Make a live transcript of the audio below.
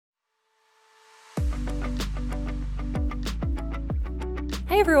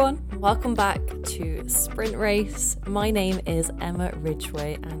everyone, welcome back to Sprint Race. My name is Emma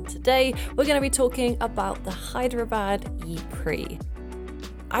Ridgway and today we're going to be talking about the Hyderabad E-Prix.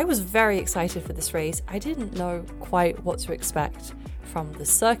 I was very excited for this race. I didn't know quite what to expect from the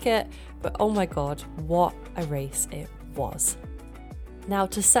circuit, but oh my god, what a race it was. Now,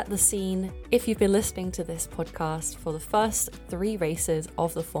 to set the scene, if you've been listening to this podcast for the first 3 races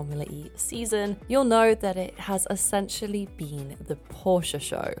of the Formula E season, you'll know that it has essentially been the Porsche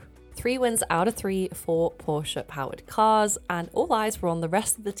show. 3 wins out of 3 for Porsche-powered cars, and all eyes were on the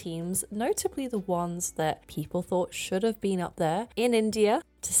rest of the teams, notably the ones that people thought should have been up there in India,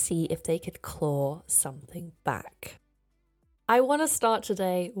 to see if they could claw something back. I want to start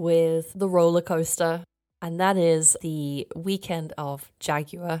today with the roller coaster. And that is the weekend of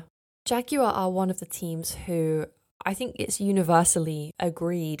Jaguar. Jaguar are one of the teams who I think it's universally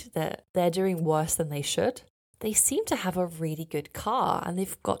agreed that they're doing worse than they should. They seem to have a really good car and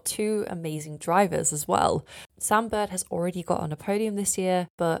they've got 2 amazing drivers as well. Sam Bird has already got on a podium this year,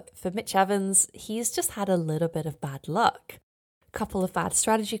 but for Mitch Evans, he's just had a little bit of bad luck. A couple of bad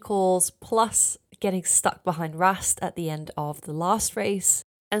strategy calls, plus getting stuck behind Rast at the end of the last race.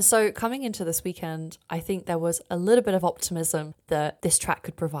 And so coming into this weekend, I think there was a little bit of optimism that this track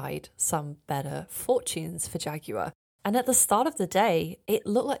could provide some better fortunes for Jaguar. And at the start of the day, it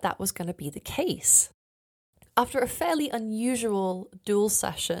looked like that was going to be the case. After a fairly unusual duel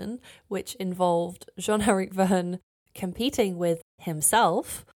session, which involved Jean-Eric Vergne competing with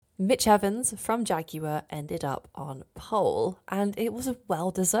himself, Mitch Evans from Jaguar ended up on pole, and it was a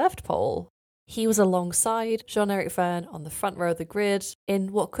well-deserved pole. He was alongside Jean-Eric Vergne on the front row of the grid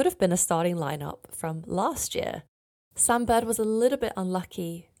in what could have been a starting lineup from last year. Sam Bird was a little bit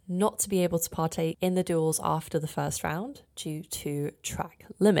unlucky not to be able to partake in the duels after the first round due to track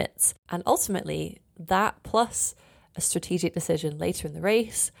limits. And ultimately, that plus a strategic decision later in the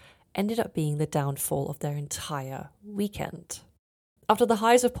race ended up being the downfall of their entire weekend. After the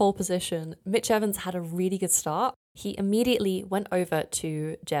highs of pole position, Mitch Evans had a really good start. He immediately went over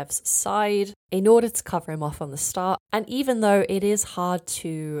to Jev's side in order to cover him off on the start. And even though it is hard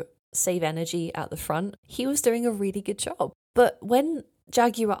to save energy at the front, he was doing a really good job. But when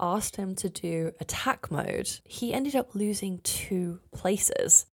Jaguar asked him to do attack mode, he ended up losing 2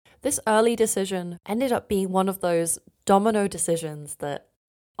 places. This early decision ended up being one of those domino decisions that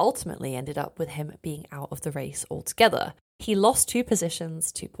ultimately ended up with him being out of the race altogether. He lost 2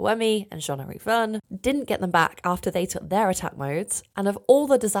 positions to Buemi and Jean-Eric Vergne, didn't get them back after they took their attack modes, and of all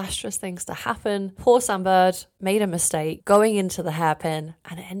the disastrous things to happen, poor Sam Bird made a mistake going into the hairpin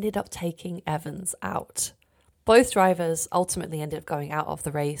and ended up taking Evans out. Both drivers ultimately ended up going out of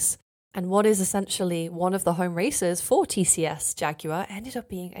the race, and what is essentially one of the home races for TCS Jaguar ended up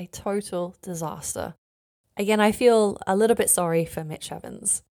being a total disaster. Again, I feel a little bit sorry for Mitch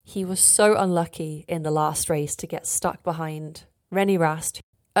Evans. He was so unlucky in the last race to get stuck behind René Rast.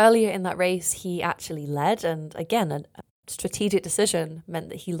 Earlier in that race, he actually led, and again, a strategic decision meant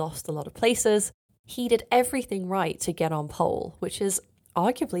that he lost a lot of places. He did everything right to get on pole, which is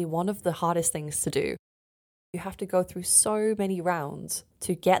arguably one of the hardest things to do. You have to go through so many rounds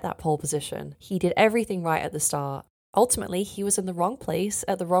to get that pole position. He did everything right at the start. Ultimately, he was in the wrong place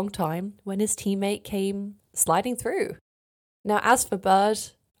at the wrong time when his teammate came sliding through. Now, as for Bird,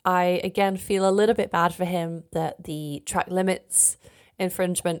 I again feel a little bit bad for him that the track limits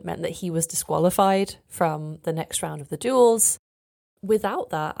infringement meant that he was disqualified from the next round of the duels. Without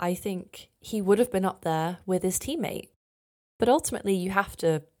that, I think he would have been up there with his teammate. But ultimately, you have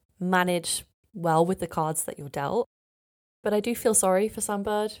to manage well with the cards that you're dealt. But I do feel sorry for Sam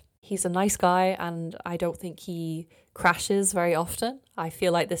Bird. He's a nice guy and I don't think he crashes very often. I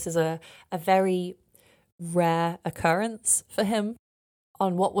feel like this is a very rare occurrence for him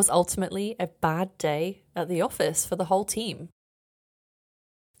on what was ultimately a bad day at the office for the whole team.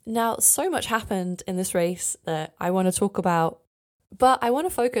 Now, so much happened in this race that I want to talk about, but I want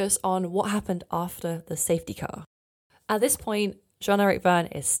to focus on what happened after the safety car. At this point, Jean-Eric Vergne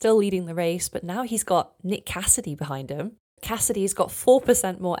is still leading the race, but now he's got Nick Cassidy behind him. Cassidy's got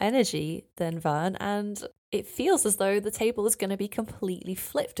 4% more energy than Vergne, and it feels as though the table is going to be completely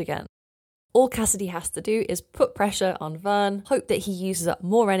flipped again. All Cassidy has to do is put pressure on Vergne, hope that he uses up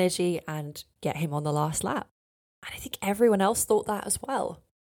more energy and get him on the last lap. And I think everyone else thought that as well.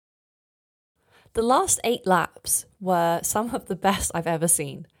 The last 8 laps were some of the best I've ever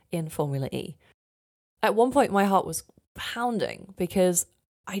seen in Formula E. At one point, my heart was pounding because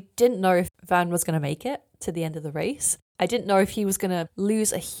I didn't know if Vergne was going to make it to the end of the race. I didn't know if he was going to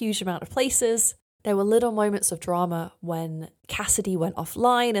lose a huge amount of places. There were little moments of drama when Cassidy went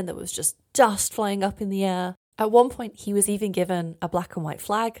offline and there was just dust flying up in the air. At one point, he was even given a black and white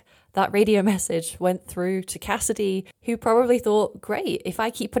flag. That radio message went through to Cassidy, who probably thought, great, if I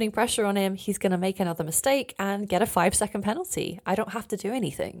keep putting pressure on him, he's going to make another mistake and get a 5-second penalty. I don't have to do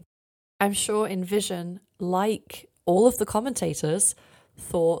anything. I'm sure Envision, like all of the commentators,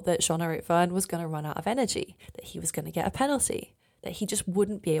 thought that Jean-Eric Vergne was going to run out of energy, that he was going to get a penalty, that he just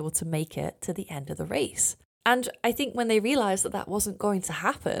wouldn't be able to make it to the end of the race. And I think when they realised that that wasn't going to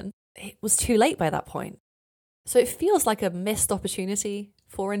happen, it was too late by that point. So it feels like a missed opportunity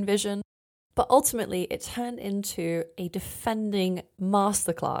for Envision, but ultimately it turned into a defending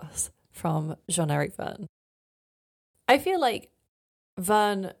masterclass from Jean-Eric Vergne. I feel like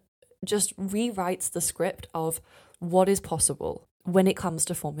Vergne just rewrites the script of what is possible when it comes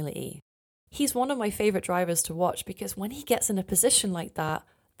to Formula E. He's one of my favourite drivers to watch because when he gets in a position like that,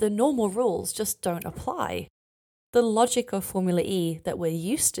 the normal rules just don't apply. The logic of Formula E that we're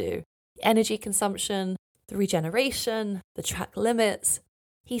used to, energy consumption, the regeneration, the track limits,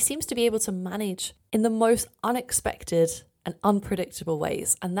 he seems to be able to manage in the most unexpected and unpredictable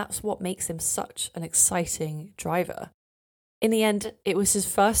ways, and that's what makes him such an exciting driver. In the end, it was his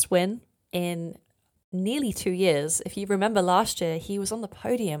first win in nearly 2 years. If you remember last year, he was on the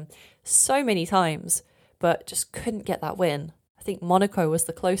podium so many times, but just couldn't get that win. I think Monaco was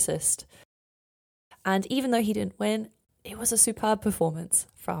the closest. And even though he didn't win, it was a superb performance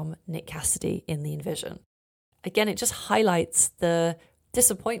from Nick Cassidy in the Envision. Again, it just highlights the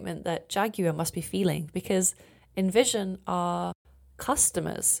disappointment that Jaguar must be feeling because Envision are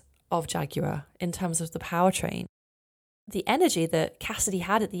customers of Jaguar in terms of the powertrain. The energy that Cassidy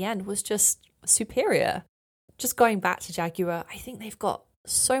had at the end was just superior. Just going back to Jaguar, I think they've got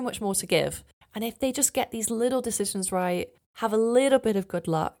so much more to give. And if they just get these little decisions right, have a little bit of good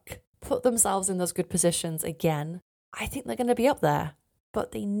luck, put themselves in those good positions again, I think they're going to be up there.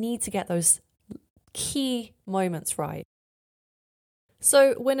 But they need to get those key moments right.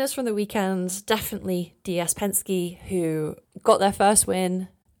 So winners from the weekend, definitely DS Penske, who got their first win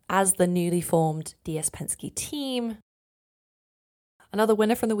as the newly formed DS Penske team. Another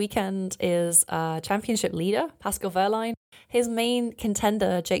winner from the weekend is championship leader, Pascal Wehrlein. His main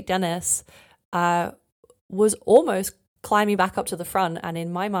contender, Jake Dennis, was almost climbing back up to the front and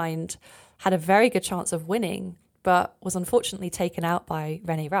in my mind had a very good chance of winning, but was unfortunately taken out by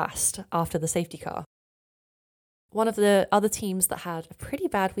René Rast after the safety car. One of the other teams that had a pretty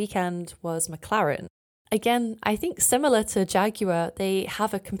bad weekend was McLaren. Again, I think similar to Jaguar, they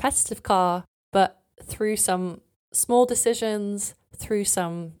have a competitive car, but through some small decisions, through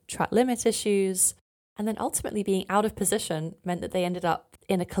some track limit issues, and then ultimately being out of position meant that they ended up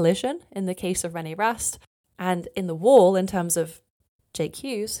in a collision in the case of René Rast, and in the wall in terms of Jake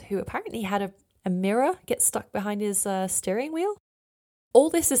Hughes, who apparently had a mirror get stuck behind his steering wheel. All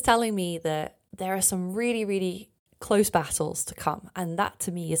this is telling me that there are some really, really close battles to come, and that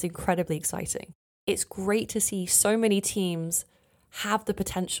to me is incredibly exciting. It's great to see so many teams have the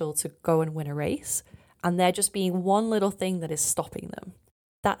potential to go and win a race, and there just being one little thing that is stopping them.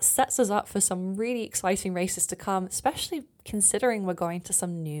 That sets us up for some really exciting races to come, especially considering we're going to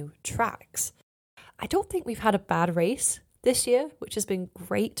some new tracks. I don't think we've had a bad race this year, which has been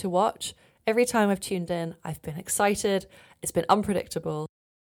great to watch. Every time I've tuned in, I've been excited, it's been unpredictable,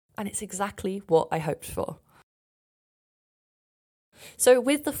 and it's exactly what I hoped for. So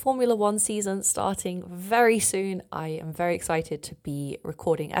with the Formula One season starting very soon, I am very excited to be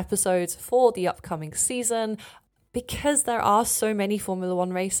recording episodes for the upcoming season. Because there are so many Formula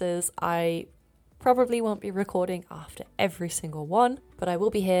One races, I probably won't be recording after every single one, but I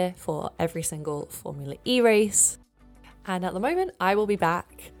will be here for every single Formula E race. And at the moment, I will be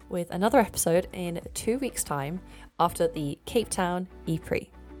back with another episode in 2 weeks' time after the Cape Town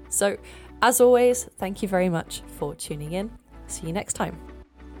E-Prix. So, as always, thank you very much for tuning in. See you next time.